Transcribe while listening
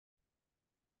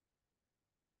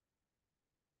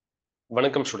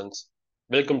வணக்கம் students.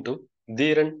 Welcome to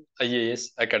Dheeran IAS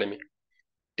academy.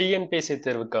 TNPSC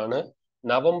தேர்வுக்கான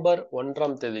November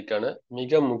 1ஆம் தேதிக்கான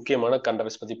மிக முக்கியமான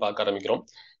கண்டென்ட்ஸ் பத்தி பார்க்க ஆரம்பிக்கிறோம்.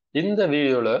 இந்த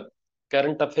வீடியோல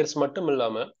கரண்ட் அஃபேர்ஸ் மட்டும்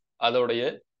இல்லாம அதோடைய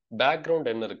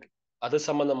பேக்ரவுண்ட் என்ன இருக்கு, அது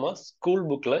சம்பந்தமா ஸ்கூல்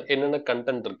புக்ல என்னென்ன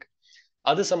கண்டென்ட் இருக்கு,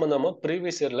 அது சம்பந்தமா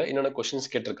ப்ரீவியஸ் இயர்ல என்னென்ன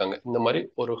கொஸ்டின்ஸ் கேட்டிருக்காங்க, இந்த மாதிரி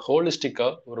ஒரு ஹோலிஸ்டிக்கா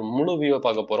ஒரு முழு வியூவை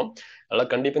பார்க்க போறோம்.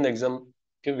 அதனால கண்டிப்பா இந்த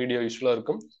எக்ஸாம்க்கு வீடியோ யூஸ்ஃபுல்லா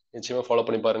இருக்கும். நிச்சயமா ஃபாலோ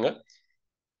பண்ணி பாருங்க.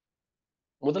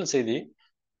 முதல் செய்தி,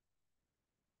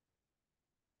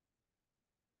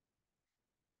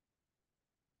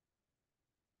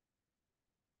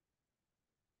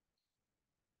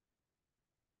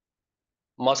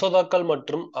 மசோதாக்கள்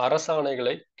மற்றும்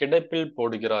அரசாணைகளை கிடப்பில்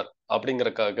போடுகிறார்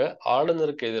அப்படிங்கறக்காக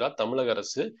ஆளுநருக்கு எதிராக தமிழக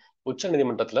அரசு உச்ச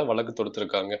நீதிமன்றத்துல வழக்கு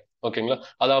தொடுத்திருக்காங்க. ஓகேங்களா?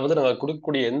 அதாவது நாங்க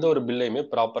கொடுக்கக்கூடிய எந்த ஒரு பில்லையுமே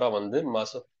ப்ராப்பரா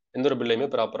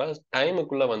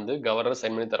டைமுக்குள்ள கவர்னர்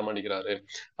சைன் பண்ணி தர மாட்டேங்கிறாரு,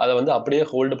 அதை அப்படியே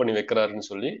ஹோல்டு பண்ணி வைக்கிறாருன்னு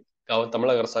சொல்லி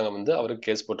தமிழக அரசாங்கம் அவருக்கு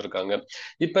கேஸ் போட்டிருக்காங்க.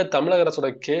 இப்ப தமிழக அரசோட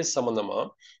கேஸ் சம்பந்தமா,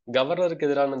 கவர்னருக்கு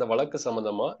எதிரான இந்த வழக்கு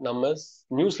சம்பந்தமா நம்ம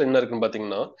நியூஸ்ல என்ன இருக்குன்னு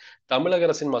பாத்தீங்கன்னா, தமிழக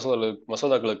அரசின்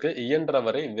மசோதாக்களுக்கு இயன்ற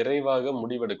வரை விரைவாக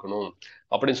முடிவெடுக்கணும்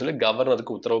அப்படின்னு சொல்லி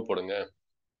கவர்னருக்கு உத்தரவு போடுங்க.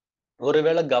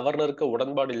 ஒருவேளை கவர்னருக்கு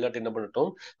உடன்பாடு இல்லாட்டி என்ன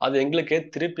பண்ணட்டும், அது எங்களுக்கே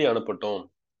திருப்பி அனுப்பட்டும்.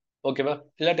 ஓகேவா?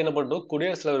 இல்லாட்டி என்ன பண்ணட்டும்,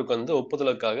 குடியரசுத் தலைவருக்கு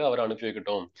ஒப்புதலுக்காக அவர் அனுப்பி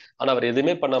வைக்கட்டும். ஆனா அவர்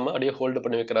எதுவுமே பண்ணாம அப்படியே ஹோல்டு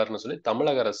பண்ணி வைக்கிறாருன்னு சொல்லி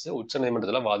தமிழக அரசு உச்ச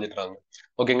நீதிமன்றத்துல வாதிடுறாங்க.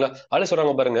 ஓகேங்களா? அதே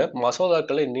சொல்றாங்க பாருங்க,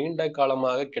 மசோதாக்களை நீண்ட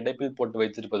காலமாக கிடப்பில் போட்டு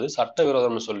வைத்திருப்பது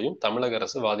சட்டவிரோதம்னு சொல்லியும் தமிழக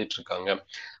அரசு வாதிட்டு இருக்காங்க.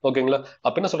 ஓகேங்களா?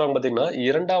 அப்ப என்ன சொல்றாங்க பாத்தீங்கன்னா,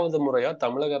 2வது முறையா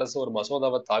தமிழக அரசு ஒரு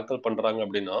மசோதாவை தாக்கல் பண்றாங்க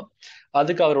அப்படின்னா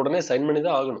அதுக்கு அவர் உடனே சைன் பண்ணி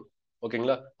தான் ஆகணும்.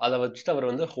 ஓகேங்களா? அதை வச்சுட்டு அவர்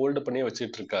ஹோல்டு பண்ணி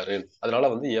வச்சுட்டு இருக்காரு. அதனால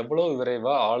எவ்வளவு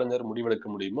விரைவா ஆளுநர் முடிவெடுக்க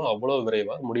முடியுமோ அவ்வளவு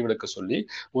விரைவா முடிவெடுக்க சொல்லி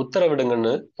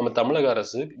உத்தரவிடுங்கன்னு நம்ம தமிழக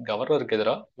அரசு கவர்னருக்கு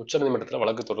எதிராக உச்ச நீதிமன்றத்துல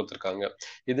வழக்கு தொடுத்திருக்காங்க.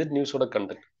 இது நியூஸோட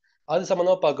கண்டென்ட். அது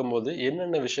சம்பந்தமா பார்க்கும்போது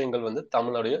என்னென்ன விஷயங்கள்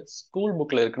தமிழுடைய ஸ்கூல்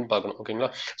புக்ல இருக்குன்னு பார்க்கணும்.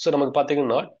 ஓகேங்களா? சோ நமக்கு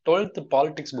பாத்தீங்கன்னா 12th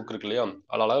பாலிடிக்ஸ் புக் இருக்கு இல்லையா,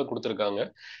 அது அழகா கொடுத்திருக்காங்க.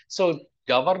 சோ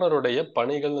கவர்னருடைய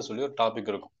பணிகள்னு சொல்லி ஒரு டாபிக்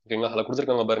இருக்கும். ஓகேங்களா? அதுல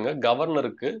கொடுத்திருக்காங்க பாருங்க,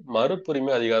 கவர்னருக்கு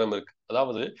மறுப்புரிமை அதிகாரம் இருக்கு.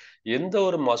 அதாவது எந்த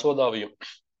ஒரு மசோதாவையும்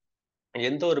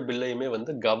எந்த ஒரு பில்லையுமே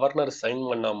கவர்னர் சைன்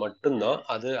பண்ணா மட்டும்தான்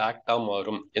அது ஆக்டா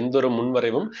மாறும். எந்த ஒரு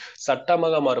முன்வரைவும்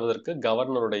சட்டமாக மாறுவதற்கு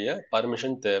கவர்னருடைய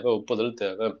பர்மிஷன் தேவை, ஒப்புதல்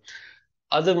தேவை.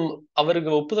 அது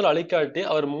அவருக்கு ஒப்புதல் அளிக்காட்டி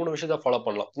அவர் 3 விஷயத்த ஃபாலோ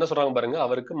பண்ணலாம். என்ன சொல்றாங்க பாருங்க,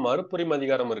 அவருக்கு மறுப்புரிமை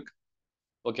அதிகாரம் இருக்கு.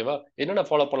 ஓகேவா? என்னென்ன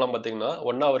ஃபாலோ பண்ணலாம் பாத்தீங்கன்னா,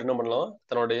 ஒன்னா அவர் என்ன பண்ணலாம்,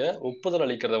 தன்னுடைய ஒப்புதல்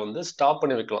அளிக்கிறத ஸ்டாப்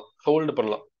பண்ணி வைக்கலாம், ஹோல்டு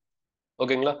பண்ணலாம்.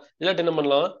 ஓகேங்களா? இல்லாட்டி என்ன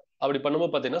பண்ணலாம், அப்படி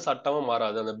பண்ணும்போது பாத்தீங்கன்னா சட்டமா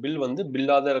மாறாது. அந்த பில்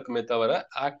பில்லா தான் இருக்குமே தவிர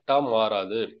ஆக்டா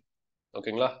மாறாது.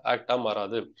 ஓகேங்களா? ஆக்டா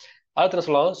மாறாது. அடுத்து என்ன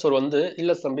சொல்லலாம், சோ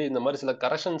இல்ல தம்பி, இந்த மாதிரி சில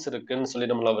கரெக்ஷன்ஸ் இருக்குன்னு சொல்லி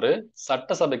நம்மள அவரு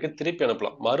சட்டசபைக்கு திருப்பி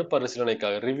அனுப்பலாம்.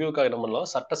 மறுபரிசீலனைக்காக, ரிவ்யூக்காக என்ன பண்ணலாம்,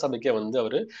 சட்டசபைக்கே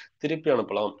அவரு திருப்பி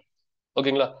அனுப்பலாம்.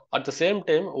 ஓகேங்களா? அட் த சேம்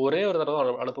டைம் ஒரே ஒரு தடவை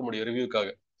அனுப்ப முடியும் ரிவ்யூக்காக,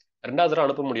 2வது தடவை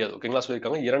அனுப்ப முடியாது. ஓகேங்களா?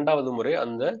 சொல்லியிருக்காங்க 2வது முறை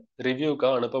அந்த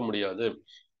ரிவ்யூக்காக அனுப்ப முடியாது.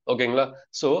 ஓகேங்களா?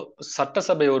 சோ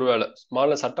சட்டசபை ஒருவேளை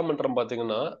மாநில சட்டமன்றம்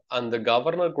பாத்தீங்கன்னா அந்த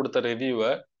கவர்னர் கொடுத்த ரிவ்யூவை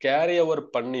கேரி ஓவர்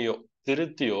பண்ணியோ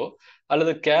திருத்தியோ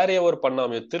அல்லது கேரி ஓவர்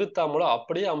பண்ணாமையோ திருத்தாமலோ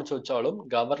அப்படியே அமைச்சு வச்சாலும்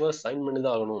கவர்னர் சைன் பண்ணி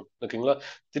தான் ஆகணும். ஓகேங்களா?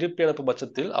 திருப்பி அனுப்பும்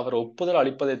பட்சத்தில் அவர் ஒப்புதல்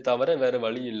அளிப்பதை தவிர வேற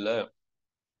வழி இல்லை.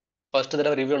 ஃபர்ஸ்ட்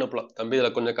தடவை ரிவ்யூ அனுப்பலாம், தம்பி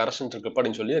இதுல கொஞ்சம் கரெக்ஷன் இருக்கு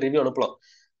அப்படின்னு சொல்லி ரிவ்யூ அனுப்பலாம்.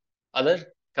 அதை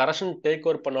கரெக்ஷன் டேக்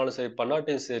ஓவர் பண்ணாலும் சரி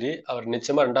பண்ணாட்டையும் சரி அவர்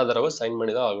நிச்சயமா 2வது தடவை சைன்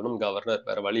பண்ணி தான் ஆகணும் கவர்னர்,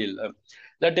 வேற வழி இல்லை.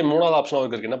 இல்லாட்டி 3வது ஆப்ஷன்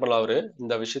அவருக்கு இருக்கு, என்ன பண்ணலாம், அவரு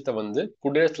இந்த விஷயத்த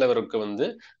குடியரசுத் தலைவருக்கு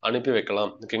அனுப்பி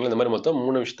வைக்கலாம். ஓகேங்களா? இந்த மாதிரி மொத்தம்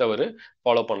 3 விஷயத்த அவரு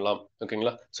ஃபாலோ பண்ணலாம்.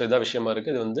 ஓகேங்களா? சோ இதான் விஷயமா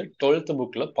இருக்கு. இது 12th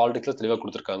புக்ல பாலிடிக்ஸ்ல தெளிவா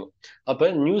கொடுத்திருக்காங்க. அப்ப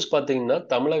நியூஸ் பாத்தீங்கன்னா,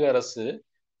 தமிழக அரசு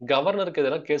கவர்னருக்கு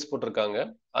எதிராக கேஸ் போட்டிருக்காங்க.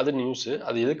 அது நியூஸ்.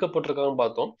 அது எதுக்கு போட்டிருக்காங்கன்னு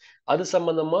பார்த்தோம். அது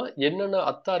சம்பந்தமா என்னென்ன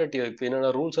அத்தாரிட்டி இருக்கு, என்னென்ன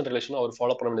rules and regulation our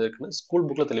follow பண்ண வேண்டியது இருக்குன்னு ஸ்கூல்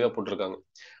புக்ல தெளிவா போட்டிருக்காங்க.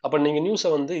 அப்ப நீங்க நியூஸை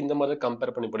இந்த மாதிரி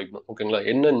கம்பேர் பண்ணி படிக்கணும். ஓகேங்களா?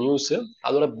 என்ன நியூஸ்,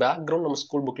 அதோட பேக்ரவுண்ட் நம்ம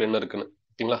ஸ்கூல் புக்ல என்ன இருக்குன்னு.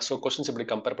 ஓகேங்களா? சோ கொஸ்டின்ஸ் இப்படி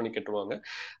கம்பேர் பண்ணி கேட்டுருவாங்க.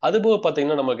 அதுபோக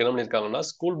பாத்தீங்கன்னா நமக்கு என்ன பண்ணிருக்காங்கன்னா,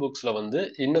 ஸ்கூல் புக்ஸ்ல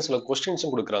இன்னும் சில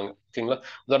கொஸ்டின்ஸும் கொடுக்குறாங்க. ஓகேங்களா?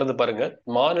 உதாரணத்துக்கு பாருங்க,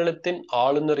 மாநிலத்தின்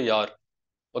ஆளுநர் யார்?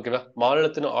 ஓகேவா?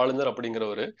 மாநிலத்தின் ஆளுநர்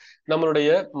அப்படிங்கிறவரு நம்மளுடைய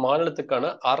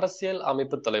மாநிலத்துக்கான அரசியல்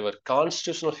அமைப்பு தலைவர்,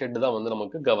 கான்ஸ்டிடியூஷனல் ஹெட் தான்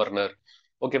நமக்கு கவர்னர்.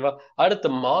 ஓகேவா?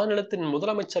 அடுத்து மாநிலத்தின்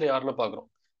முதலமைச்சர் யாருன்னு பாக்குறோம்.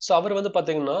 சோ அவர்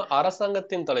பாத்தீங்கன்னா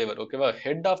அரசாங்கத்தின் தலைவர். ஓகேவா?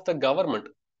 Head of the government.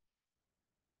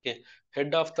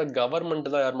 Head of the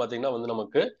government தான் யார் பாத்தீங்கன்னா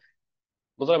நமக்கு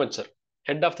முதலமைச்சர்.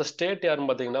 ஹெட் ஆஃப் த ஸ்டேட் யாருன்னு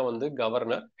பாத்தீங்கன்னா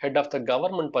governor. Head of the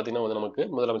government பாத்தீங்கன்னா நமக்கு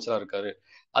முதலமைச்சரா இருக்காரு.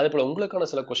 அதே போல உங்களுக்கான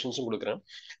சில கொஸ்டின்ஸும் கொடுக்குறேன்.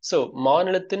 சோ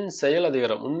மாநிலத்தின் செயல்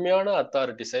அதிகாரம், உண்மையான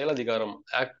அத்தாரிட்டி, செயல் அதிகாரம்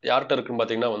யார்கிட்ட இருக்குன்னு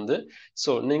பாத்தீங்கன்னா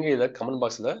சோ நீங்க இதை கமெண்ட்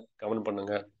பாக்ஸ்ல கமெண்ட்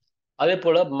பண்ணுங்க. அதே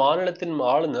போல மாநிலத்தின்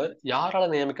ஆளுநர் யாரால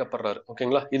நியமிக்கப்படுறாரு?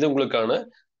 ஓகேங்களா? இது உங்களுக்கான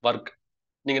ஒர்க்.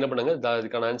 நீங்க என்ன பண்ணுங்க,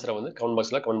 இதுக்கான ஆன்சரை வந்து கமெண்ட்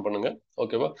பாக்ஸ்ல கமெண்ட் பண்ணுங்க.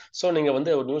 ஓகேவா? ஸோ நீங்க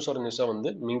வந்து ஒரு நியூஸோட நியூஸா வந்து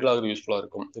மிங்கிள் ஆகுறது யூஸ்ஃபுல்லா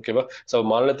இருக்கும். ஓகேவா? ஸோ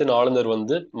மாநிலத்தின் ஆளுநர்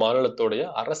வந்து மாநிலத்தோடைய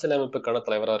அரசியலமைப்புக்கான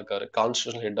தலைவரா இருக்காரு.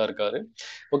 கான்ஸ்டிடியூஷனல் ஹெட்டா இருக்காரு.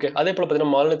 ஓகே. அதே போல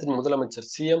பார்த்தீங்கன்னா, மாநிலத்தின் முதலமைச்சர்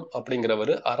சிஎம்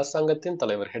அப்படிங்கிறவரு அரசாங்கத்தின்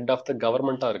தலைவர், ஹெட் ஆஃப் த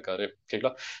கவர்மெண்ட்டா இருக்காரு.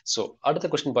 ஓகேங்களா? ஸோ அடுத்த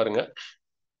கொஸ்டின் பாருங்க.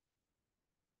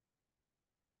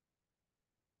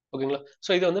 ஓகேங்களா? ஸோ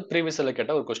இது வந்து ப்ரீவியஸ்ல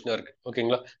கேட்ட ஒரு கொஸ்டினா இருக்கு.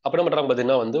 ஓகேங்களா? அப்ப என்ன பண்றாங்க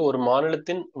பார்த்தீங்கன்னா வந்து, ஒரு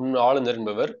மாநிலத்தின் ஆளுநர்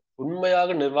என்பவர்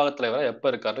உண்மையாக நிர்வாகத் தலைவரா எப்ப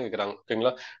இருக்காருன்னு கேட்கிறாங்க.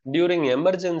 ஓகேங்களா? During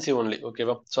emergency only.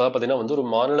 ஓகேவா? ஸோ அதாவது பார்த்தீங்கன்னா வந்து ஒரு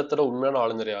மாநிலத்தோட உண்மையான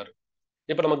ஆளுநர் யாரு?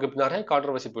 இப்ப நமக்கு நிறைய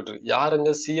கான்ட்ரோவர்சி போயிட்டு இருக்கு.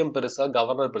 யாருங்க சிஎம் பெருசா,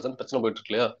 கவர்னர் பெருசான்னு பிரச்சனை போயிட்டு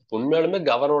இருக்கு இல்லையா? உண்மையாலுமே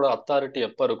கவர்னரோட அத்தாரிட்டி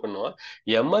எப்ப இருக்குன்னா,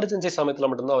 எமர்ஜென்சி சமயத்துல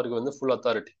மட்டும்தான் அவருக்கு வந்து ஃபுல்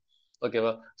அத்தாரிட்டி. ஓகேவா?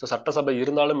 சோ சட்டசபை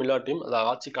இருந்தாலும் இல்லாட்டியும், அது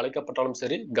ஆட்சி கலைக்கப்பட்டாலும்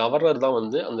சரி, கவர்னர் தான்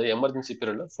வந்து அந்த எமர்ஜென்சி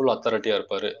பீரியட்ல ஃபுல் அத்தாரிட்டியா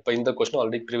இருப்பாரு. அப்ப இந்த கொஸ்டின்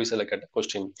ஆல்ரெடி ப்ரீவியஸ்ல கேட்ட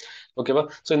கொஸ்டின். ஓகேவா?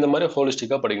 சோ இந்த மாதிரி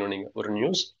ஹோலிஸ்டிக்கா படிக்கணும் நீங்க. ஒரு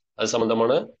நியூஸ், அது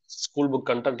சம்பந்தமான ஸ்கூல் புக்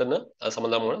கண்டென்ட் என்ன, அது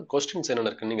சம்பந்தமான கொஸ்டின்ஸ்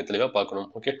என்னென்ன இருக்குன்னு நீங்க தெளிவா பார்க்கணும்.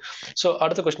 ஓகே. சோ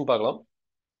அடுத்த கொஸ்டின் பார்க்கலாம்.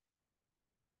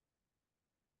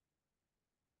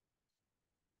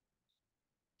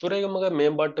 துறைமுக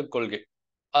மேம்பாட்டு கொள்கை.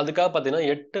 அதுக்காக பாத்தீங்கன்னா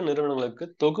 8 நிறுவனங்களுக்கு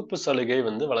தொகுப்பு சலுகை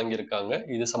வந்து வழங்கியிருக்காங்க.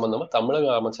 இது சம்பந்தமா தமிழக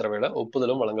அமைச்சரவையில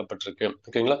ஒப்புதலும் வழங்கப்பட்டிருக்கு.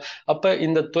 ஓகேங்களா? அப்ப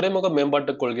இந்த துறைமுக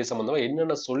மேம்பாட்டு கொள்கை சம்பந்தமா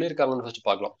என்னென்ன சொல்லியிருக்காங்கன்னு ஃபர்ஸ்ட்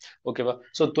பார்க்கலாம். ஓகேவா?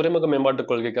 சோ துறைமுக மேம்பாட்டு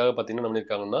கொள்கைக்காக பாத்தீங்கன்னா என்ன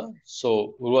பண்ணியிருக்காங்கன்னா, சோ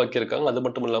உருவாக்கியிருக்காங்க. அது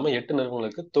மட்டும் இல்லாம 8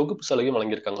 நிறுவனங்களுக்கு தொகுப்பு சலுகை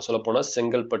வழங்கியிருக்காங்க. சொல்லப்போனா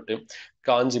செங்கல்பட்டு,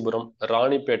 காஞ்சிபுரம்,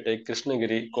 ராணிப்பேட்டை,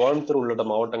 கிருஷ்ணகிரி, கோயம்புத்தூர் உள்ளிட்ட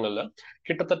மாவட்டங்கள்ல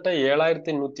கிட்டத்தட்ட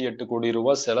 7,108 கோடி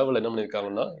ரூபாய் செலவுல என்ன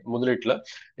பண்ணியிருக்காங்கன்னா, முதலீட்டுல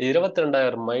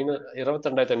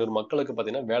 22,500 மக்களுக்கு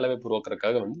பாத்தீங்கன்னா வேலைவாய்ப்பு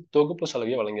உருவாக்குறதுக்காக வந்து தொகுப்பு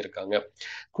சலுகை வழங்கியிருக்காங்க.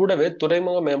 கூடவே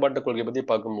துறைமுக மேம்பாட்டு கொள்கை பத்தி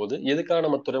பார்க்கும்போது எதுக்காக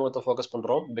நம்ம துறைமுகத்தை ஃபோக்கஸ்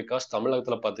பண்றோம்? பிகாஸ்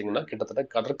தமிழகத்துல பாத்தீங்கன்னா கிட்டத்தட்ட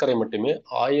கடற்கரை மட்டுமே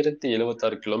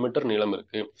 1076 கிலோமீட்டர் நீளம்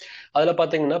இருக்கு. அதுல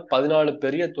பாத்தீங்கன்னா 14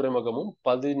 பெரிய துறைமுகமும்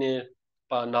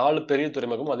 4 பெரிய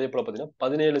துறைமுகமும் அதே போல பாத்தீங்கன்னா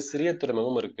 17 சிறிய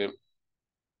துறைமுகமும் இருக்கு.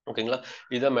 ஓகேங்களா?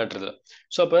 இதான் மேட்டர் இதுல.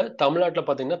 சோ அப்ப தமிழ்நாட்டுல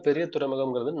பாத்தீங்கன்னா பெரிய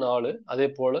துறைமுகம்ங்கிறது 4, அதே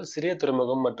போல சிறிய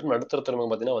துறைமுகம் மற்றும் நடுத்தர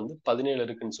துறைமுகம் பாத்தீங்கன்னா வந்து 17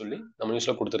 இருக்குன்னு சொல்லி நம்ம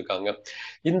நியூஸ்ல கொடுத்திருக்காங்க.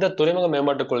 இந்த துறைமுக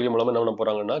மேம்பாட்டு கொள்கை மூலமா என்ன பண்ண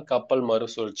போறாங்கன்னா, கப்பல்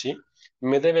மறுசுழற்சி,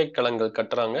 மிதவை கலங்கள்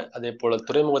கட்டுறாங்க. அதே போல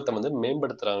துறைமுகத்தை வந்து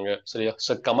மேம்படுத்துறாங்க. சரியா?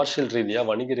 சோ கமர்ஷியல் ரீதியா,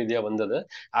 வணிக ரீதியா வந்து அதை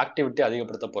ஆக்டிவிட்டி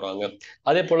அதிகப்படுத்த போறாங்க.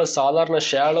 அதே போல சாதாரண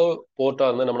ஷாலோ போர்ட்டா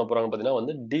வந்து என்ன பண்ண போறாங்க பாத்தீங்கன்னா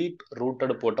வந்து டீப்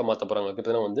ரூட்டட் போர்ட்டா மாத்த போறாங்க.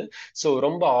 கிட்டத்தட்ட வந்து சோ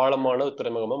ரொம்ப ஆழமான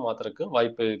துறைமுகமா மாத்துறதுக்கு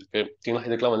வாய்ப்பு இருக்கு. ஓகேங்களா?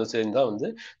 இதுக்கெல்லாம் வந்து சேர்ந்தா வந்து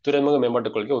துறைமுக மேம்பாட்டு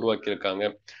கொள்கை உருவாக்கி இருக்காங்க.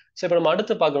 சரி, இப்ப நம்ம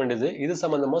அடுத்து பார்க்க வேண்டியது இது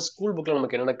சம்பந்தமா ஸ்கூல் புக்ல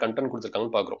நமக்கு என்னென்ன கண்டென்ட்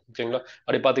கொடுத்துருக்காங்கன்னு பாக்குறோம். ஓகேங்களா?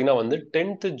 அப்படி பாத்தீங்கன்னா வந்து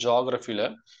 10th ஜியோகிராஃபில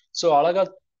சோ அழகா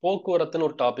போக்குவரத்துன்னு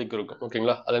ஒரு டாபிக் இருக்கும்.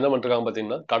 ஓகேங்களா? அது என்ன பண்றாங்க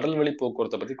பாத்தீங்கன்னா கடல்வழி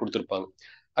போக்குவரத்தை பத்தி கொடுத்திருப்பாங்க.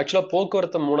 ஆக்சுவலா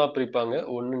போக்குவரத்தை மூணா பிரிப்பாங்க.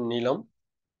 ஒண்ணு நிலம்,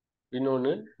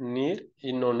 இன்னொன்னு நீர்,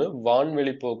 இன்னொன்னு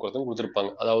வான்வெளி போக்குவரத்துன்னு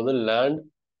கொடுத்திருப்பாங்க. அதாவது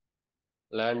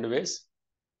லேண்ட்வேஸ்,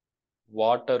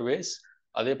 வாட்டர்வேஸ்,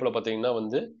 அதே போல பாத்தீங்கன்னா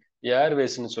வந்து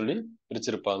ஏர்வேஸ்ன்னு சொல்லி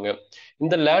பிரிச்சிருப்பாங்க.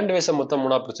 இந்த லேண்ட்வேஸை மொத்தம்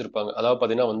மூணா பிரிச்சிருப்பாங்க. அதாவது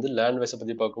பாத்தீங்கன்னா வந்து லேண்ட்வேஸை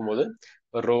பத்தி பார்க்கும்போது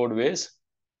ரோட்வேஸ்,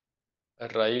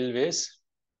 ரயில்வேஸ்,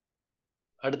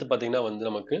 அடுத்து பாத்தீங்கன்னா வந்து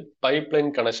நமக்கு பைப்லைன்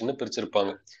கனெக்ஷன்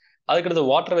பிரிச்சிருப்பாங்க. அதுக்கடுத்து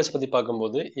வாட்டர்வேஸ் பத்தி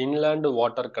பார்க்கும்போது இன்லேண்ட்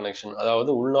வாட்டர் கனெக்ஷன்,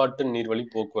 அதாவது உள்நாட்டு நீர்வழி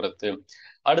போக்குவரத்து.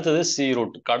 அடுத்தது சி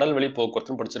ரூட், கடல் வழி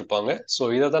போக்குவரத்துன்னு படிச்சிருப்பாங்க.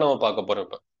 சோ இதை தான் நம்ம பார்க்க போறோம்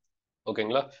இப்ப.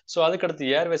 ஓகேங்களா? சோ அதுக்கடுத்து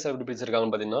ஏர்வேஸ் எப்படி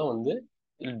பிரிச்சிருக்காங்கன்னு பாத்தீங்கன்னா வந்து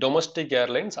டொமஸ்டிக்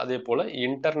ஏர்லைன்ஸ், அதே போல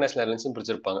இன்டர்நேஷனல் ஏர்லைன்ஸ்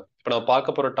பிரிச்சிருப்பாங்க. இப்ப நம்ம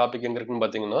பார்க்க போற டாபிக் எங்க இருக்குன்னு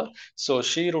பாத்தீங்கன்னா சோ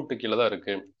ஷீ ரூட் கீழே தான்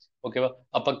இருக்கு. ஓகேவா?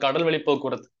 அப்ப கடல்வழி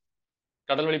போக்குவரத்து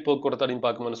அப்படின்னு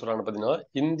பார்க்கும்போது சொல்றாங்க பாத்தீங்கன்னா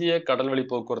இந்திய கடல்வழி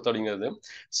போக்குவரத்து அப்படிங்கிறது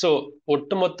சோ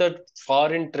ஒட்டுமொத்த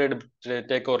ஃபாரின் ட்ரேட்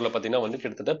டேக் ஓவர்ல பாத்தீங்கன்னா வந்து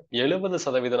கிட்டத்தட்ட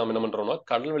 70% நம்ம என்ன பண்றோம்னா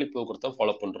கடல்வழி போக்குவரத்தை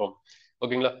ஃபாலோ பண்றோம்.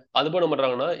 ஓகேங்களா? அது போல என்ன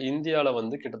பண்றாங்கன்னா இந்தியால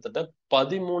வந்து கிட்டத்தட்ட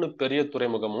 13 பெரிய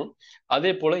துறைமுகமும்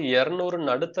அதே போல 200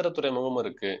 நடுத்தர துறைமுகமும்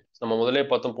இருக்கு. நம்ம முதலே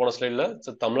பார்த்தோம் போன ஸ்லைட்ல.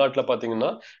 தமிழ்நாட்டுல பாத்தீங்கன்னா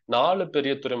 4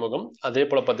 பெரிய துறைமுகம், அதே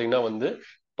போல பாத்தீங்கன்னா வந்து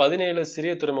 17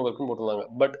 சிறிய துறைமுகம் போட்டிருந்தாங்க.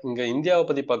 பட் இங்க இந்தியாவை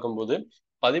பத்தி பார்க்கும்போது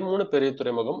 13 பெரிய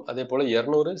துறைமுகம், அதே போல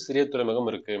 200 சிறிய துறைமுகம்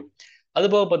இருக்கு. அது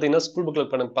போக பாத்தீங்கன்னா ஸ்கூல்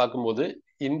புக்ல பார்க்கும்போது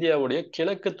இந்தியாவுடைய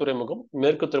கிழக்கு துறைமுகம்,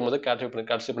 மேற்கு துறைமுகத்தை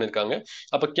கேட்டகரி பண்ணிருக்காங்க.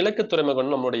 அப்ப கிழக்கு துறைமுகம்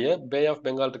நம்மளுடைய பே ஆஃப்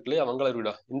பெங்கால் இருக்கு இல்லையா, வங்காள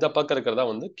விரிகுடா, இந்த பக்கம் இருக்கிறதா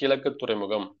வந்து கிழக்கு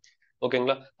துறைமுகம்.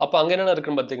 ஓகேங்களா? அப்ப அங்க என்னென்ன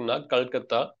இருக்குன்னு பாத்தீங்கன்னா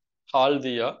கல்கத்தா,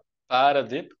 ஹால்தியா,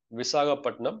 பாரதீப்,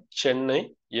 விசாகப்பட்டினம், சென்னை,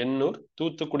 எண்ணூர்,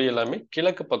 தூத்துக்குடி எல்லாமே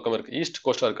கிழக்கு பக்கம் இருக்கு. ஈஸ்ட்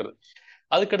கோஸ்டா இருக்கிறது.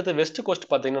 அதுக்கடுத்து வெஸ்ட் கோஸ்ட்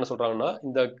பாத்தீங்கன்னா என்ன சொல்றாங்கன்னா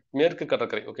இந்த மேற்கு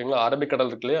கடற்கரை, ஓகேங்களா, அரபிக்கடல்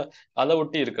இருக்கு இல்லையா, அதை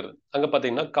ஒட்டி இருக்கிறது. அங்க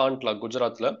பாத்தீங்கன்னா காண்ட்லா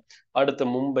குஜராத்ல, அடுத்து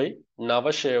மும்பை,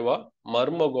 நவஷேவா,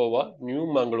 மர்மகோவா, நியூ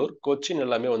மங்களூர், கொச்சின்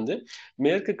எல்லாமே வந்து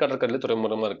மேற்கு கடற்கரையில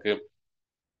துறைமுகமா இருக்கு.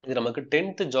 இது நமக்கு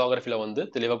 10th ஜியோகிராஃபில வந்து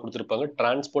தெளிவா கொடுத்திருப்பாங்க.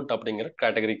 டிரான்ஸ்போர்ட் அப்படிங்கிற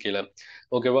கேட்டகரி கீழ.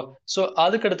 ஓகேவா? சோ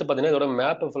அதுக்கு அடுத்து பார்த்தீங்கன்னா, இதோட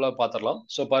மேப் ஃபுல்லா பார்த்துரலாம்.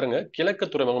 சோ பாருங்க, கிழக்கு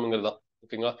துறைமுகம்ங்கிறது தான்.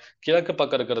 ஓகேங்களா? கிழக்கு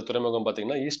பக்கம் இருக்கிற துறைமுகம்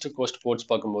பார்த்தீங்கன்னா, ஈஸ்ட் கோஸ்ட் போர்ட்ஸ்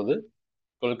பார்க்கும்போது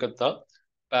கொல்கத்தா,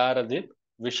 பாரதீப்,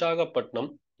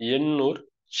 விசாகப்பட்டினம், எண்ணூர்,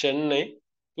 சென்னை,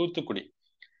 தூத்துக்குடி.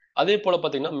 அதே போல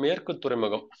பார்த்தீங்கன்னா, மேற்கு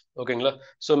துறைமுகம். ஓகேங்களா?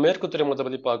 சோ மேற்கு துறைமுகத்த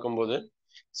பத்தி பார்க்கும்போது,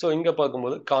 சோ இங்க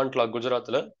பார்க்கும்போது காண்ட்லா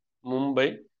குஜராத்ல, மும்பை,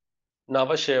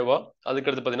 நவஷேவா,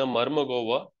 அதுக்கடுத்து பார்த்தீங்கன்னா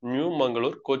மர்மகோவா, நியூ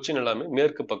மங்களூர், கொச்சின் எல்லாமே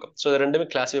மேற்கு பக்கம். ஸோ இது ரெண்டுமே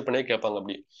கிளாஸிஃபை பண்ணியே கேட்பாங்க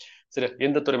அப்படி. சரி,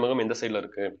 எந்த துறைமுகம் எந்த சைடில்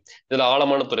இருக்கு, இதுல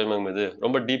ஆழமான துறைமுகம் இது,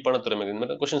 ரொம்ப டீப்பான துறைமுகம், இந்த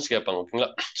மாதிரி கொஸ்டின்ஸ் கேட்பாங்க. ஓகேங்களா?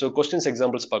 ஸோ கொஸ்டின்ஸ்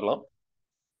எக்ஸாம்பிள்ஸ் பார்க்கலாம்.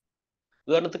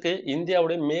 உதாரணத்துக்கு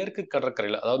இந்தியாவுடைய மேற்கு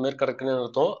கடற்கரையில, அதாவது மேற்கு கடற்கரை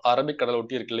அர்த்தம் அரபிக் கடலை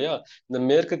ஒட்டி இருக்கு இல்லையா, இந்த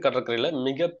மேற்கு கடற்கரையில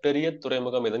மிகப்பெரிய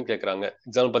துறைமுகம் எதுன்னு கேட்கறாங்க.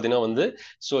 எக்ஸாம்பிள் பார்த்தீங்கன்னா வந்து,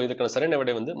 ஸோ இதுக்கான சரியான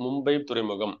விடை வந்து மும்பை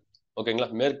துறைமுகம். ஓகேங்களா?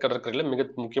 மேற்கு கடற்கரையில மிக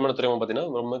முக்கியமான துறைமுகம்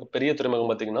பார்த்தீங்கன்னா, ரொம்ப பெரிய துறைமுகம்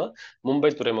பார்த்தீங்கன்னா மும்பை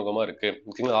துறைமுகமா இருக்கு.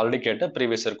 ஓகேங்களா? ஆல்ரெடி கேட்ட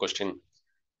ப்ரீவியஸ் இயர் கொஸ்டின்.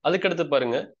 அதுக்கடுத்து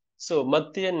பாருங்க, சோ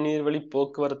மத்திய நீர்வழி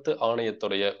போக்குவரத்து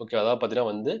ஆணையத்துடைய, ஓகே, அதாவது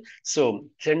பாத்தீங்கன்னா வந்து, so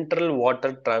central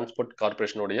water transport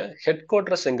கார்பரேஷனுடைய head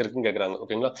quarters எங்க இருக்குன்னு கேக்குறாங்க.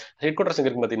 ஓகேங்களா? ஹெட் குவார்டர்ஸ் எங்க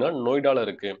இருக்கு பாத்தீங்கன்னா நொய்டால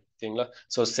இருக்கு. ஓகேங்களா?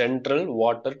 So central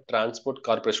water transport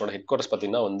கார்பரேஷனோட head quarters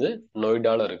பாத்தீங்கன்னா வந்து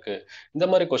நொய்டால இருக்கு. இந்த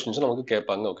மாதிரி கொஸ்டின்ஸ் நமக்கு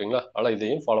கேட்பாங்க. ஓகேங்களா? ஆனா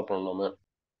இதையும் ஃபாலோ பண்ணணும் நம்ம.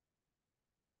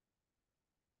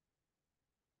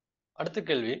 அடுத்த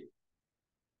கேள்வி,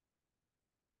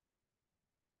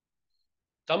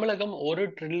 தமிழகம் $1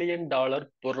 டிரில்லியன்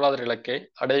பொருளாதார இலக்கை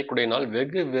அடையக்கூடிய நாள்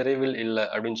வெகு விரைவில் இல்ல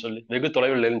அப்படின்னு சொல்லி, வெகு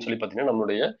தொலைவில் இல்லைன்னு சொல்லி பாத்தீங்கன்னா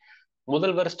நம்மளுடைய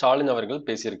முதல்வர் ஸ்டாலின் அவர்கள்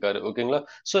பேசியிருக்காரு. ஓகேங்களா?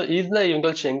 சோ இந்த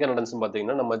நிகழ்ச்சி எங்க நடந்துச்சுன்னு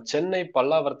பாத்தீங்கன்னா, நம்ம சென்னை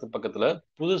பல்லாவரத்து பக்கத்துல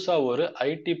புதுசா ஒரு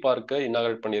ஐடி பார்க்க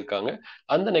இனாகரேட் பண்ணியிருக்காங்க.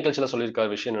 அந்த நிகழ்ச்சியில சொல்லியிருக்கார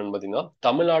விஷயம் என்னன்னு பாத்தீங்கன்னா,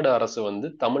 தமிழ்நாடு அரசு வந்து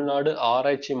தமிழ்நாடு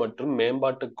ஆராய்ச்சி மற்றும்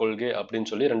மேம்பாட்டு கொள்கை அப்படின்னு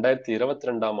சொல்லி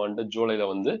 2022ஆம் ஆண்டு ஜூலைல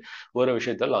வந்து ஒரு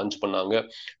விஷயத்த லான்ச் பண்ணாங்க.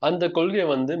 அந்த கொள்கை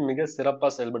வந்து மிக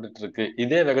சிறப்பா செயல்பட்டு இருக்கு.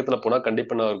 இதே வேகத்துல போனா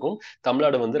கண்டிப்பா என்ன இருக்கும்,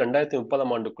 தமிழ்நாடு வந்து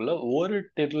 2030ஆம் ஆண்டுக்குள்ள $1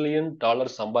 டிரில்லியன்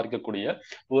சம்பாதிக்கக்கூடிய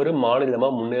ஒரு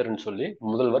மாநிலமா முன்னேறுன்னு சொல்லி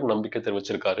முதல்வர் நம்பிக்கை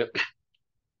தெரிவிச்சிருக்காரு.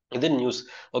 இது நியூஸ்.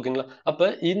 ஓகேங்களா? அப்ப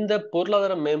இந்த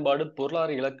பொருளாதார மேம்பாடு,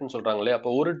 பொருளாதார இலக்குன்னு சொல்றாங்களே,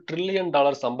 அப்ப $1 டிரில்லியன்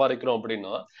சம்பாதிக்கிறோம்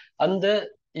அப்படின்னா, அந்த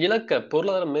இலக்க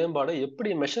பொருளாதார மேம்பாடை எப்படி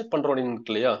மெஷர் பண்றோம் அப்படின்னு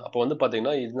இருக்கு இல்லையா? அப்ப வந்து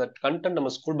பாத்தீங்கன்னா, இந்த கண்டென்ட்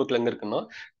நம்ம ஸ்கூல் புக்ல எங்க இருக்குன்னா,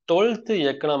 12th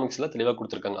எக்கனாமிக்ஸ்ல தெளிவா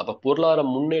கொடுத்திருக்காங்க. அப்ப பொருளாதார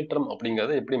முன்னேற்றம்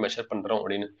அப்படிங்கறத எப்படி மெஷர் பண்றோம்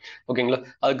அப்படின்னு. ஓகேங்களா?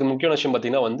 அதுக்கு முக்கியமான விஷயம்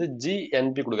பாத்தீங்கன்னா வந்து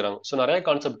ஜிஎன்பி கொடுக்குறாங்க. சோ நிறைய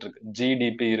கான்செப்ட் இருக்கு.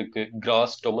 ஜிடிபி இருக்கு,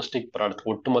 கிராஸ் டொமஸ்டிக் ப்ராடக்ட்,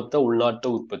 ஒட்டுமொத்த உள்நாட்டு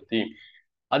உற்பத்தி.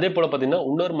 அதே போல பாத்தீங்கன்னா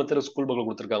இன்னொரு மெத்தட் ஸ்கூல் புக்ல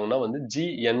கொடுத்திருக்காங்கன்னா வந்து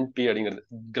ஜிஎன்பி அப்படிங்கிறது,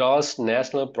 கிராஸ்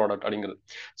நேஷனல் ப்ராடக்ட் அப்படிங்கிறது.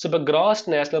 ஸோ இப்போ கிராஸ்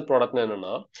நேஷனல் ப்ராடக்ட்னா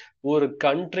என்னன்னா, ஒரு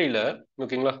கண்ட்ரில,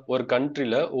 ஓகேங்களா, ஒரு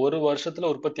கண்ட்ரில ஒரு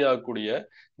வருஷத்துல உற்பத்தி ஆகக்கூடிய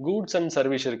கூட்ஸ் அண்ட்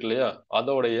சர்வீஸ் இருக்கு இல்லையா,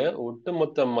 அதோடைய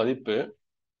ஒட்டுமொத்த மதிப்பு.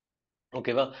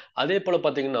 ஓகேவா? அதே போல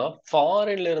பாத்தீங்கன்னா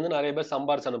ஃபாரின்ல இருந்து நிறைய பேர்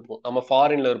சம்பாரிச்சு அனுப்புவோம். நம்ம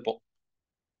ஃபாரின்ல இருப்போம்,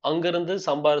 அங்க இருந்து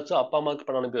சம்பாரிச்சு அப்பா அம்மாவுக்கு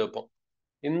பணம் அனுப்பி வைப்போம்.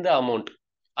 இந்த அமௌண்ட்.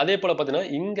 அதே போல பாத்தீங்கன்னா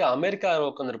இங்க அமெரிக்கா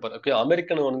உட்காந்துருப்பாரு. ஓகே,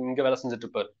 அமெரிக்கன் இங்க வேலை செஞ்சுட்டு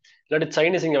இருப்பாரு, இல்லாட்டி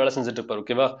சைனீஸ் இங்க வேலை செஞ்சுட்டு இருப்பாரு.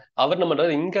 ஓகேவா? அவர் என்ன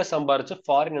பண்றாரு, இங்க சம்பாரிச்சு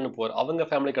ஃபாரின் அனுப்புவார், அவங்க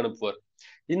ஃபேமிலிக்கு அனுப்புவார்.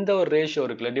 இந்த ஒரு ரேஷியோ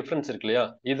இருக்குல்ல, டிஃபரன்ஸ் இருக்கு இல்லையா,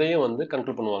 இதையும் வந்து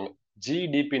கன்க்ளூட் பண்ணுவாங்க.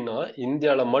 ஜிடிபின்னா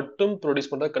இந்தியால மட்டும்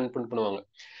ப்ரொடியூஸ் பண்றத கன்க்ளூட் பண்ணுவாங்க.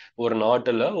 ஒரு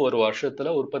நாட்டுல ஒரு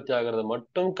வருஷத்துல உற்பத்தி ஆகிறத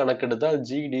மட்டும் கணக்கெடுத்தா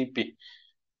ஜிடிபி.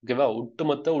 ஓகேவா?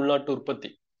 ஒட்டுமொத்த உள்நாட்டு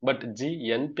உற்பத்தி. பட்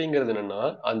ஜிஎன்பிங்கிறது என்னன்னா,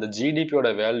 அந்த ஜிடிபியோட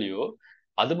வேல்யூ,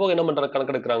 அது போக என்ன பண்றாங்க,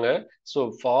 கணக்கெடுக்கிறாங்க. ஸோ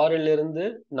ஃபாரின்ல இருந்து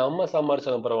நம்ம சம்பாரிச்சு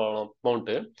அனுப்புற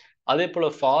அமௌண்ட், அதே போல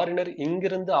ஃபாரினர்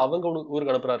இங்கிருந்து அவங்க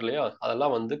ஊருக்கு அனுப்புறாரு இல்லையா,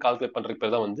 அதெல்லாம் வந்து கால்குலேட் பண்றதுக்கு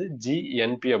பேர் தான் வந்து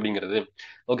ஜிஎன்பி அப்படிங்கிறது.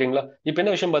 ஓகேங்களா? இப்ப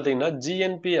என்ன விஷயம் பாத்தீங்கன்னா,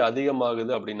 ஜிஎன்பி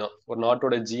அதிகமாகுது அப்படின்னா, ஒரு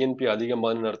நாட்டோட ஜிஎன்பி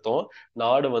அதிகமாகுதுன்னு அர்த்தம்,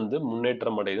 நாடு வந்து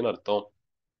முன்னேற்றம் அடையுதுன்னு அர்த்தம்.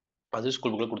 அது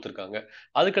ஸ்கூல் புக்ல கொடுத்திருக்காங்க.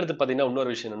 அதுக்கடுத்து பாத்தீங்கன்னா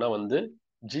இன்னொரு விஷயம் என்னன்னா வந்து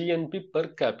ஜிஎன்பி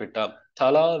பெர் கேபிட்டா,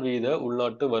 தலா வீத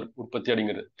உள்நாட்டு உற்பத்தி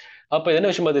அப்படிங்கிறது. அப்ப என்ன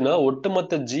விஷயம் பாத்தீங்கன்னா,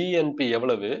 ஒட்டுமொத்த ஜிஎன்பி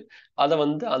எவ்வளவு, அதை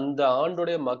வந்து அந்த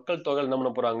ஆண்டுடைய மக்கள் தொகை என்ன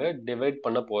பண்ண போறாங்க, டிவைட்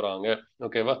பண்ண போறாங்க.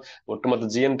 ஓகேவா? ஒட்டுமொத்த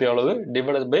ஜிஎன்பி எவ்வளவு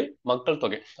டிவைடட் பை மக்கள்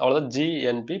தொகை, அவ்வளவுதான்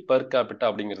ஜிஎன்பி பெர் கேபிட்டா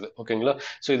அப்படிங்கிறது. ஓகேங்களா?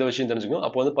 சோ இதை விஷயம் தெரிஞ்சுக்கணும்.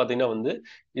 அப்போ வந்து பாத்தீங்கன்னா வந்து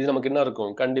இது நமக்கு என்ன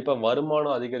இருக்கும், கண்டிப்பா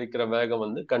வருமானம் அதிகரிக்கிற வேகம்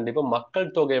வந்து கண்டிப்பா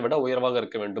மக்கள் தொகையை விட உயர்வாக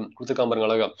இருக்க வேண்டும். கொடுத்துருக்காம பாருங்க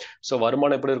அழகா. சோ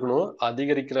வருமானம் எப்படி இருக்கணும்,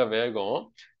 அதிகரிக்கிற வேகம்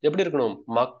எப்படி இருக்கணும்,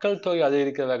 மக்கள் தொகை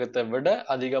அதிகரிக்கிற வேகத்தை விட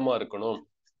அதிகமா இருக்கணும்.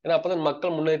 ஏன்னா அப்பதான்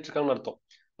மக்கள் முன்னேற்றிருக்காங்கன்னு அர்த்தம்.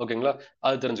 ஓகேங்களா?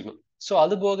 அது தெரிஞ்சுக்கணும். சோ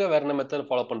அது போக வேற என்ன மெத்தட்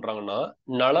ஃபாலோ பண்றாங்கன்னா,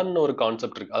 நலன் ஒரு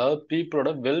கான்செப்ட் இருக்கு, அதாவது பீப்புளோட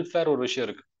வெல்ஃபேர் ஒரு விஷயம்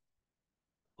இருக்கு.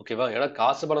 ஓகேவா? ஏன்னா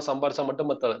காசு பணம் சம்பாரிச்சா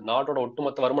மட்டும் பத்தாது, நாட்டோட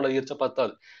ஒட்டுமொத்த வருமானம் அதிகரிச்சா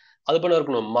பத்தாது. அது போல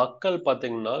இருக்கணும். மக்கள்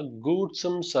பாத்தீங்கன்னா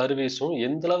கூட்ஸும் சர்வீஸும்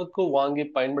எந்த அளவுக்கு வாங்கி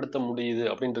பயன்படுத்த முடியுது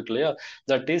அப்படின்னு இருக்கு இல்லையா,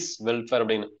 தட் இஸ் வெல்ஃபேர்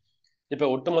அப்படின்னு. இப்ப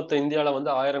ஒட்டுமொத்த இந்தியால வந்து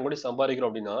 1000 கோடி சம்பாதிக்கிறோம்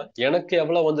அப்படின்னா எனக்கு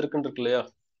எவ்வளவு வந்திருக்குன்னு இருக்கு இல்லையா.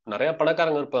 நிறைய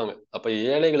பணக்காரங்க இருப்பாங்க. அப்ப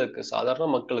ஏழைகளுக்கு, சாதாரண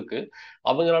மக்களுக்கு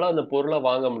அவங்களால அந்த பொருளை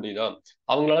வாங்க முடியுதா?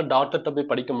 அவங்களால டாக்டர்கிட்ட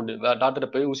போய் படிக்க முடியுதா?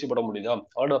 டாக்டர்கிட்ட போய் ஊசி போட முடியுதா?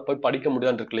 அவங்கள போய் படிக்க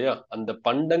முடியாதுன்னு இருக்கு இல்லையா? அந்த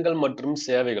பண்டங்கள் மற்றும்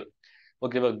சேவைகள்,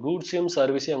 ஓகேவா, கூட்ஸையும்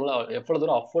சர்வீஸையும் அவங்களால எவ்வளவு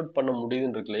தூரம் அஃபோர்ட் பண்ண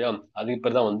முடியுதுன்னு இருக்கு இல்லையா? அதுக்கு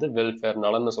பேர் தான் வந்து வெல்ஃபேர்,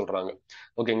 நலன்னு சொல்றாங்க.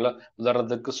 ஓகேங்களா?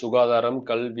 உதாரணத்துக்கு சுகாதாரம்,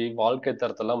 கல்வி, வாழ்க்கை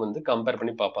தரத்தெல்லாம் வந்து கம்பேர்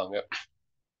பண்ணி பார்ப்பாங்க.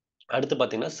 அடுத்து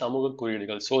பாத்தீங்கன்னா சமூக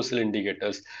குறியீடுகள், சோசியல்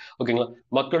இண்டிகேட்டர்ஸ். ஓகேங்களா?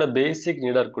 மக்களோட பேசிக்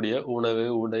நீடா இருக்கக்கூடிய உணவு,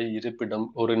 உடை, இருப்பிடம்,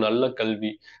 ஒரு நல்ல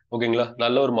கல்வி, ஓகேங்களா,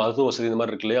 நல்ல ஒரு மருத்துவ வசதி, இந்த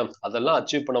மாதிரி இருக்கு இல்லையா? அதெல்லாம்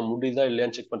அச்சீவ் பண்ண முடியுதா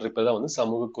இல்லையான்னு செக் பண்றதுக்கு தான் வந்து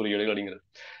சமூக குறியீடுகள் அப்படிங்கிறது.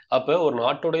 அப்ப ஒரு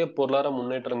நாட்டுடைய பொருளாதார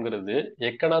முன்னேற்றம்ங்கிறது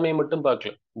எக்கனாமி மட்டும்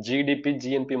பார்க்கல, ஜிடிபி,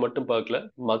 ஜிஎன்பி மட்டும் பார்க்கல,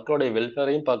 மக்களுடைய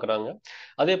வெல்ஃபேரையும் பார்க்கறாங்க.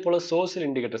 அதே போல சோசியல்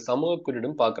இண்டிகேட்டர், சமூக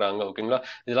குறியீடும் பார்க்கறாங்க. ஓகேங்களா?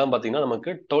 இதெல்லாம் பாத்தீங்கன்னா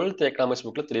நமக்கு 12th எக்கனாமிக்ஸ்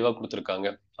புக்ல தெளிவா கொடுத்திருக்காங்க.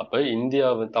 அப்ப இந்தியா,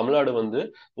 தமிழ்நாடு வந்து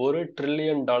 $1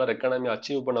 trillion எக்கானமி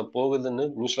அச்சீவ் பண்ண போகுதுன்னு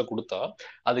நியூஸ்ல கொடுத்தா,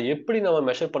 அதை எப்படி நம்ம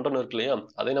மெஷர் பண்றோம்னு இருக்கு இல்லையா?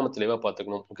 அதை நம்ம தெளிவா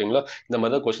பார்த்துக்கணும். ஓகேங்களா? இந்த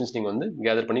மாதிரி தான் கொஸ்டின்ஸ் நீங்க வந்து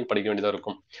கேதர் பண்ணி படிக்க வேண்டியதா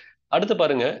இருக்கும். அடுத்து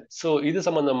பாருங்க. சோ இது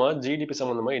சம்பந்தமா, ஜிடிபி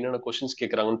சம்பந்தமா என்னென்ன கொஸ்டின்ஸ்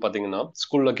கேட்கறாங்கன்னு பாத்தீங்கன்னா,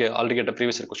 ஸ்கூல்ல ஆல்ரெடி கேட்ட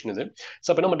ப்ரீவியஸ் இயர் கொஸ்டின் இது. சோ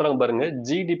அப்ப என்ன பண்றாங்க பாருங்க,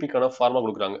 ஜிடிபிக்கான ஃபார்முலா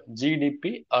கொடுக்குறாங்க.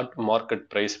 ஜிடிபி அட் மார்க்கெட்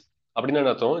பிரைஸ் அப்படின்னு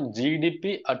என்ன அர்த்தம்?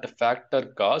 GDP at factor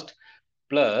cost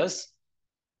plus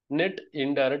net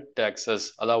indirect taxes,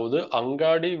 அதாவது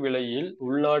அங்காடி விலையில்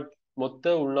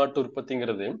மொத்த உள்நாட்டு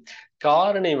உற்பத்திங்கிறது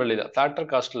காரணி விலை தான், ஃபேக்டர்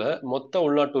காஸ்ட்ல மொத்த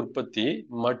உள்நாட்டு உற்பத்தி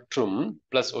மற்றும்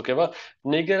பிளஸ், ஓகேவா,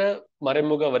 நிகர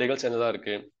மறைமுக வரிகள் சேர்ந்ததா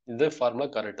இருக்கு. இது ஃபார்முலா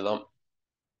கரெக்ட் தான்.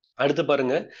 அடுத்து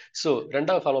பாருங்க. சோ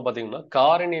ரெண்டாவது ஃபார்முலா பாத்தீங்கன்னா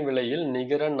காரணி விலையில்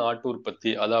நிகர நாட்டு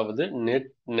உற்பத்தி, அதாவது நெட்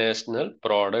நேஷனல்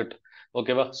ப்ராடக்ட்.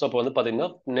 ஓகேவா? சோ அப்போ வந்து பாத்தீங்கன்னா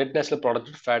நெட் நேஷனல்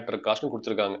ப்ராடக்ட் ஃபேக்டர் காஸ்ட்னு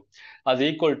கொடுத்துருக்காங்க. அது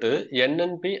equal to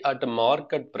NNP at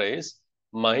market price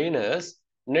minus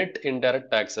net indirect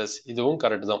taxes. இதுவும்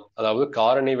கரெக்ட் தான். அதாவது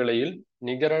காரணி விலையில்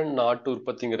நிகர நாட்டு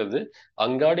உற்பத்திங்கிறது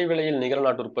அங்காடி விலையில் நிகர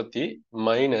நாட்டு உற்பத்தி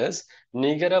மைனஸ்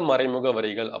நிகர மறைமுக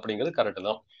வரிகள் அப்படிங்கிறது கரெக்ட்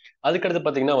தான். அதுக்கடுத்து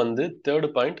பாத்தீங்கன்னா வந்து third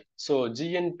point. So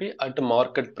GNB at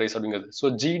market price அப்படிங்கிறது. So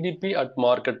GDP at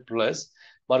market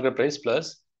price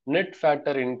plus net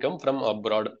factor income from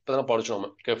abroad. இப்பதான் படிச்சோம்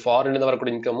நம்ம. ஃபாரின்ல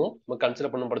வரக்கூடிய இன்கமும் நம்ம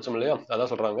கன்சிடர் பண்ண படிச்சோம் இல்லையா?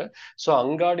 அதான் சொல்றாங்க. ஸோ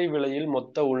அங்காடி விலையில்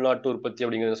மொத்த உள்நாட்டு உற்பத்தி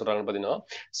அப்படிங்கிறது சொல்றாங்க பாத்தீங்கன்னா.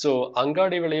 ஸோ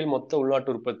அங்காடி விலையில் மொத்த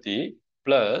உள்நாட்டு உற்பத்தி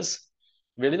பிளஸ்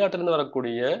வெளிநாட்டிலிருந்து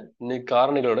வரக்கூடிய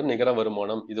காரணிகளோட நிகர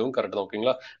வருமானம். இதுவும் கரெக்ட் தான்.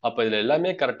 ஓகேங்களா? அப்ப இதுல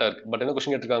எல்லாமே கரெக்டா இருக்கு. பட் என்ன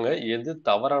கொஸ்டின் கேட்டிருக்காங்க, எது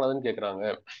தவறானதுன்னு கேக்குறாங்க.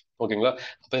 ஓகேங்களா?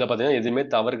 அப்ப இதுல பாத்தீங்கன்னா எதுவுமே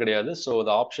தவறு கிடையாது. சோ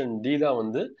ஆப்ஷன் டி தான்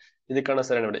வந்து இதுக்கான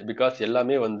சரியான விடை. பிகாஸ்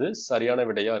எல்லாமே வந்து சரியான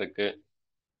விடையா இருக்கு.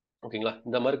 ஓகேங்களா?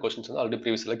 இந்த மாதிரி கொஸ்டின்ஸ் வந்து ஆல்ரெடி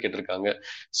ப்ரீவியஸ்ல கேட்டிருக்காங்க.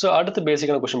 சோ அடுத்து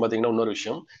பேசிக்கான கொஸ்டின் பாத்தீங்கன்னா இன்னொரு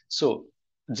விஷயம். சோ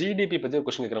ஜிடிபி பத்தி ஒரு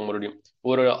கொஸ்டின் கேட்கறாங்க மறுபடியும்.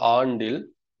 ஒரு ஆண்டில்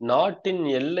நாட்டின்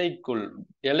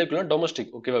எல்லைக்குள்ள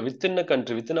டொமஸ்டிக், ஓகேவா, within a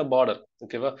country, within a border,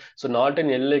 ஓகேவா. சோ நாட்டின்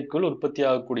எல்லைக்குள் உற்பத்தி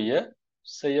ஆகக்கூடிய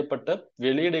செய்யப்பட்ட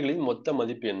வெளியீடுகளின் மொத்த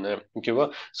மதிப்பு என்ன? ஓகேவா.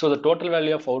 So the total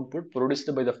value of output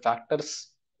produced by the factors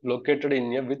located in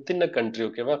a within a country,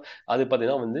 ஓகேவா. அது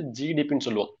பாத்தீங்கன்னா வந்து ஜிடிபின்னு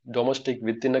சொல்லுவோம். Domestic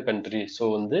within a country. So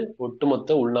வந்து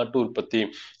ஒட்டுமொத்த உள்நாட்டு உற்பத்தி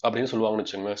அப்படின்னு சொல்லுவாங்கன்னு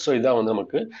வச்சுக்கோங்க. சோ இதான் வந்து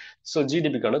நமக்கு சோ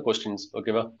ஜிடிபிக்கான கொஸ்டின்ஸ்.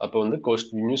 ஓகேவா. அப்போ வந்து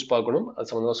நியூஸ் பார்க்கணும், அது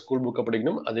சம்பந்தமா ஸ்கூல் புக்கை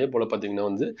படிக்கணும், அதே போல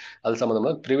பாத்தீங்கன்னா வந்து அது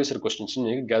சம்பந்தமா ப்ரீவியஸ் இயர் கொஸ்டின்ஸ்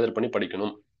நீங்க கேதர் பண்ணி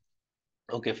படிக்கணும்.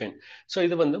 Okay fine. ஸோ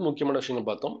இது வந்து முக்கியமான விஷயங்கள்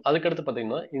பார்த்தோம். அதுக்கடுத்து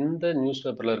பார்த்தீங்கன்னா இந்த நியூஸ்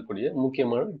பேப்பர்ல இருக்கக்கூடிய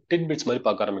முக்கியமான டிட்பிட்ஸ் மாதிரி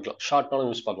பார்க்க ஆரம்பிக்கலாம். ஷார்ட்டான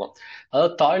நியூஸ் பார்க்கலாம்.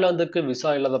 அதாவது தாய்லாந்துக்கு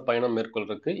விசா இல்லாத பயணம்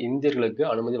மேற்கொள்றதுக்கு இந்தியர்களுக்கு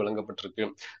அனுமதி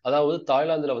வழங்கப்பட்டிருக்கு. அதாவது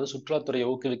தாய்லாந்துல வந்து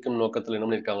சுற்றுலாத்துறையை ஊக்குவிக்கும் நோக்கத்தில் என்ன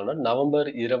பண்ணிருக்காங்கன்னா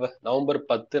நவம்பர்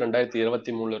 10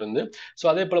 2023 இருந்து, ஸோ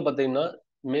அதே போல பார்த்தீங்கன்னா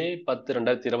மே 10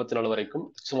 2024 வரைக்கும்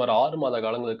சுமார் 6 மாத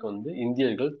காலங்களுக்கு வந்து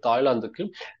இந்தியர்கள் தாய்லாந்துக்கு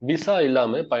விசா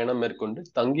இல்லாம பயணம் மேற்கொண்டு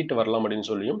தங்கிட்டு வரலாம் அப்படின்னு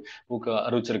சொல்லியும்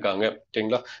அறிவிச்சிருக்காங்க.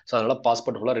 ஓகேங்களா. ஸோ அதனால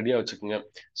பாஸ்போர்ட் ஃபுல்லா ரெடியா வச்சுக்கோங்க.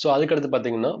 ஸோ அதுக்கடுத்து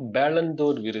பாத்தீங்கன்னா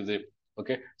பேலந்தோர் விருது.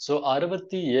 ஓகே. ஸோ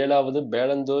 67வது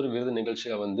பேலந்தோர் விருது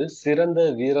நிகழ்ச்சியில வந்து சிறந்த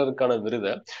வீரருக்கான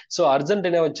விருதை ஸோ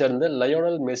அர்ஜென்டினாவை சேர்ந்த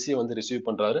லயோனல் மெஸ்ஸி வந்து ரிசீவ்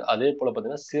பண்றாரு. அதே போல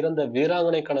பாத்தீங்கன்னா சிறந்த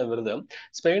வீராங்கனைக்கான விருதை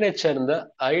ஸ்பெயினை சேர்ந்த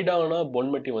ஐடானா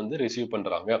பொன்மெட்டி வந்து ரிசீவ்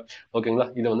பண்றாங்க. ஓகேங்களா.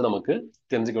 இது வந்து நமக்கு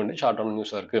தெரிஞ்சுக்க வேண்டிய ஷார்ட்டான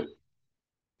நியூஸா இருக்கு.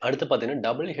 அடுத்து பாத்தீங்கன்னா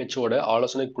WHO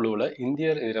ஆலோசனை குழுவுல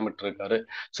இந்தியர் இடம்பெற்றிருக்காரு.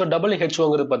 ஸோ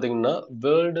WHO பாத்தீங்கன்னா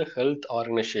வேர்ல்டு ஹெல்த்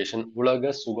ஆர்கனைசேஷன்,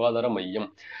 உலக சுகாதார மையம்.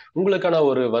 உங்களுக்கான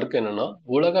ஒரு ஒர்க் என்னன்னா,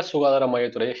 உலக சுகாதார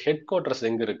மையத்துடைய ஹெட் குவார்டர்ஸ்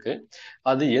எங்க இருக்கு,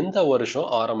 அது எந்த வருஷம்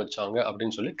ஆரம்பிச்சாங்க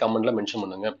அப்படின்னு சொல்லி கமெண்ட்ல மென்ஷன்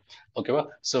பண்ணுங்க. ஓகேவா.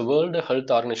 ஸோ வேர்ல்டு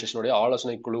ஹெல்த் ஆர்கனைசேஷனுடைய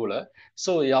ஆலோசனை குழுவுல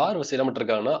ஸோ யார்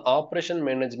இடம்பெற்றிருக்காங்கன்னா operation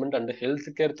management and health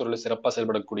care துறையில சிறப்பாக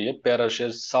செயல்படக்கூடிய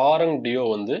பேரரசர் சாரங் டியோ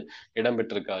வந்து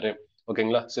இடம்பெற்றிருக்காரு.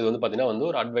 ஓகேங்களா. சோ இது வந்து பாத்தீங்கன்னா வந்து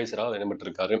ஒரு அட்வைசரா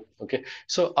இடம்பெற்றிருக்காரு. ஓகே.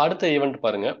 சோ அடுத்த ஈவெண்ட்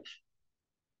பாருங்க.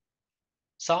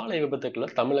 சாலை விபத்துக்கள்ல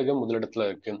தமிழகம் முதலிடத்துல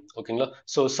இருக்கு. ஓகேங்களா?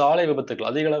 சோ சாலை விபத்துக்கள்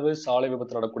அதிக அளவு சாலை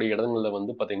விபத்து நடக்கக்கூடிய இடங்கள்ல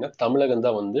வந்து பாத்தீங்கன்னா தமிழகம்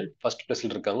தான் வந்து ஃபர்ஸ்ட்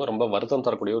பிளேஸ்ல இருக்காங்க. ரொம்ப வருத்தம்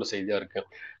தரக்கூடிய ஒரு செய்தியா இருக்கு.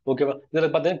 ஓகேவா? இதுல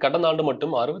பாத்தீங்கன்னா கடந்த ஆண்டு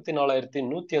மட்டும்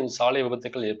 64,105 சாலை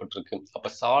விபத்துக்கள் ஏற்பட்டிருக்கு.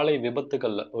 அப்ப சாலை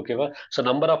விபத்துக்கள்ல ஓகேவா? சோ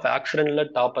நம்பர் ஆஃப் ஆக்சிடென்ட்ல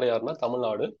டாப்பர் யாருன்னா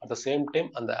Tamil Nadu. At the same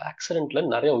time அந்த ஆக்சிடென்ட்ல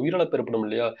நிறைய உயிரிழப்பு ஏற்படும்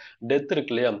இல்லையா? டெத்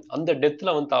இருக்கு இல்லையா? அந்த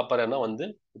டெத்ல வந்து டாப்பர் யாருன்னா வந்து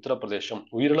உத்தரப்பிரதேசம்.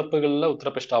 உயிரிழப்புகள்ல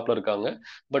உத்தரப்பிரதேஷ் டாப்ல இருக்காங்க.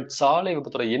 பட் சாலை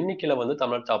விபத்தோட எண்ணிக்கையில வந்து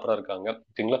தமிழ்நாடு டாப்பரா இருக்காங்க.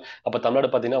 ஓகேங்களா? அப்ப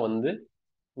தமிழ்நாடு பாத்தீங்கன்னா வந்து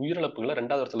உயிரிழப்புகள்ல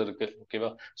 2வது இடத்துல இருக்கு.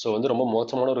 ஓகேவா? சோ வந்து ரொம்ப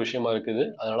மோசமான ஒரு விஷயமா இருக்குது.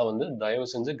 அதனால வந்து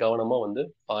தயவு செஞ்சு கவனமா வந்து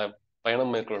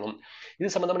பயணம் மேற்கொள்ளணும். இது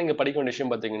சம்பந்தமா நீங்க படிக்க வேண்டிய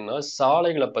விஷயம் பாத்தீங்கன்னா,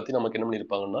 சாலைகள பத்தி நமக்கு என்ன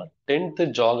பண்ணியிருப்பாங்கன்னா, 10th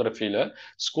ஜியோகிராஃபில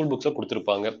ஸ்கூல் புக்ஸ்ல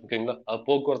குடுத்திருப்பாங்க. ஓகேங்களா?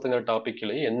 போக்குவரத்துங்கிற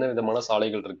டாபிக்லயே என்ன விதமான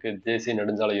சாலைகள் இருக்கு, தேசிய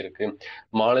நெடுஞ்சாலை இருக்கு,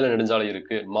 மாநில நெடுஞ்சாலை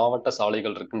இருக்கு, மாவட்ட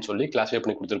சாலைகள் இருக்குன்னு சொல்லி கிளாஸிஃபை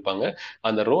பண்ணி குடுத்திருப்பாங்க.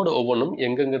 அந்த ரோடு ஒவ்வொன்னும்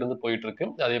எங்கெங்க இருந்து போயிட்டு இருக்கு,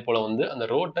 அதே போல வந்து அந்த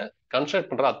ரோட்ட கன்ஸ்ட்ரக்ட்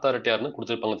பண்ற அத்தாரிட்டி யாருன்னு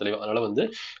குடுத்திருப்பாங்க தெளிவா. அதனால வந்து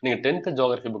நீங்க 10th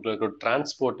ஜியோகிராஃபி புக்ல இருக்கிற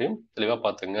டிரான்ஸ்போர்ட்டையும் தெளிவா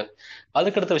பாத்துங்க.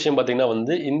 அதுக்கடுத்த விஷயம் பாத்தீங்கன்னா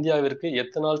வந்து இந்தியாவிற்கு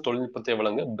எத்தனால் தொழில்நுட்பத்தை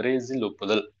வழங்க பிரேசில்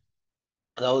ஒப்புதல்.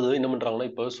 அதாவது என்ன பண்றாங்கன்னா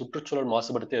இப்ப சுற்றுச்சூழல்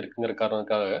மாசுபடுத்தே இருக்குங்கிற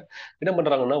காரணத்துக்காக என்ன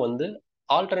பண்றாங்கன்னா வந்து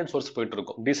ஆல்டர்னேட் சோர்ஸ் போயிட்டு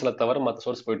இருக்கும். டீசலை தவிர மத்த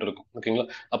சோர்ஸ் போயிட்டு இருக்கும். ஓகேங்களா?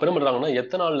 அப்ப என்ன பண்றாங்கன்னா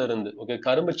எத்தனால்ல இருந்து ஓகே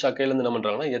கரும்பு சக்கையில இருந்து என்ன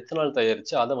பண்றாங்கன்னா எத்தனால்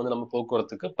தயாரிச்சு அதை வந்து நம்ம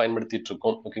போக்குவரத்துக்கு பயன்படுத்திட்டு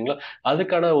இருக்கோம். ஓகேங்களா?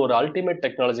 அதுக்கான ஒரு அல்டிமேட்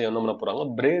டெக்னாலஜி என்ன பண்ண போறாங்க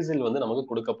பிரேசில் வந்து நமக்கு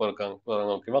கொடுக்க போறாங்க.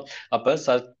 ஓகேவா? அப்ப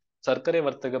சர்க்கரை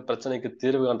வர்த்தக பிரச்சனைக்கு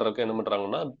தீர்வு காண்றதுக்கு என்ன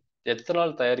பண்றாங்கன்னா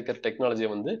எத்தனால் தயாரிக்கிற டெக்னாலஜியை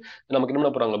வந்து நமக்கு என்ன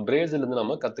பண்ண போறாங்க பிரேசில் இருந்து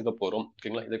நம்ம கத்துக்க போறோம்.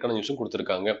 ஓகேங்களா? இதுக்கான நியூஸும்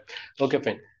கொடுத்திருக்காங்க. Okay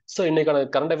fine. ஸோ இன்னைக்கான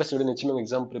கரண்ட் அஃபேர்ஸ் வீடியோ நிச்சயமா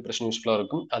எக்ஸாம் ப்ரிப்பரேஷன் யூஸ்ஃபுல்லா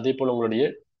இருக்கும். அதே போல உங்களுடைய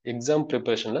எக்ஸாம்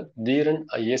ப்ரிப்பரேஷன்ல தீரன்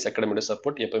ஐஏஎஸ் அகாடமியோட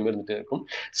சப்போர்ட் எப்பவுமே இருந்துட்டே இருக்கும்.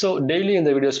 ஸோ டெய்லி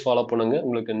இந்த வீடியோஸ் ஃபாலோ பண்ணுங்க.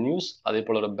 உங்களுக்கு நியூஸ் அதே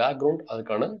போல ஒரு பேக்ரவுண்ட்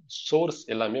அதுக்கான சோர்ஸ்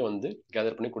எல்லாமே வந்து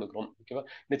கேதர் பண்ணி கொடுக்குறோம். ஓகேவா?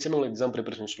 நிச்சயமா உங்களுக்கு எக்ஸாம்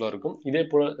ப்ரிப்பரேஷன் யூஸ்ஃபுல்லா இருக்கும். இதே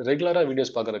போல ரெகுலரா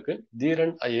வீடியோஸ் பார்க்கறதுக்கு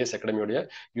தீரன் IAS அகாடமியோட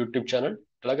YouTube channel,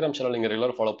 Telegram channel நீங்க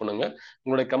ரெகுலரா ஃபாலோ பண்ணுங்க.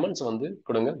 உங்களுடைய கமெண்ட்ஸ் வந்து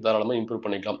கொடுங்க. தாராளமா இம்ப்ரூவ்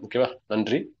பண்ணிக்கலாம். ஓகேவா?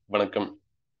 நன்றி. வணக்கம்.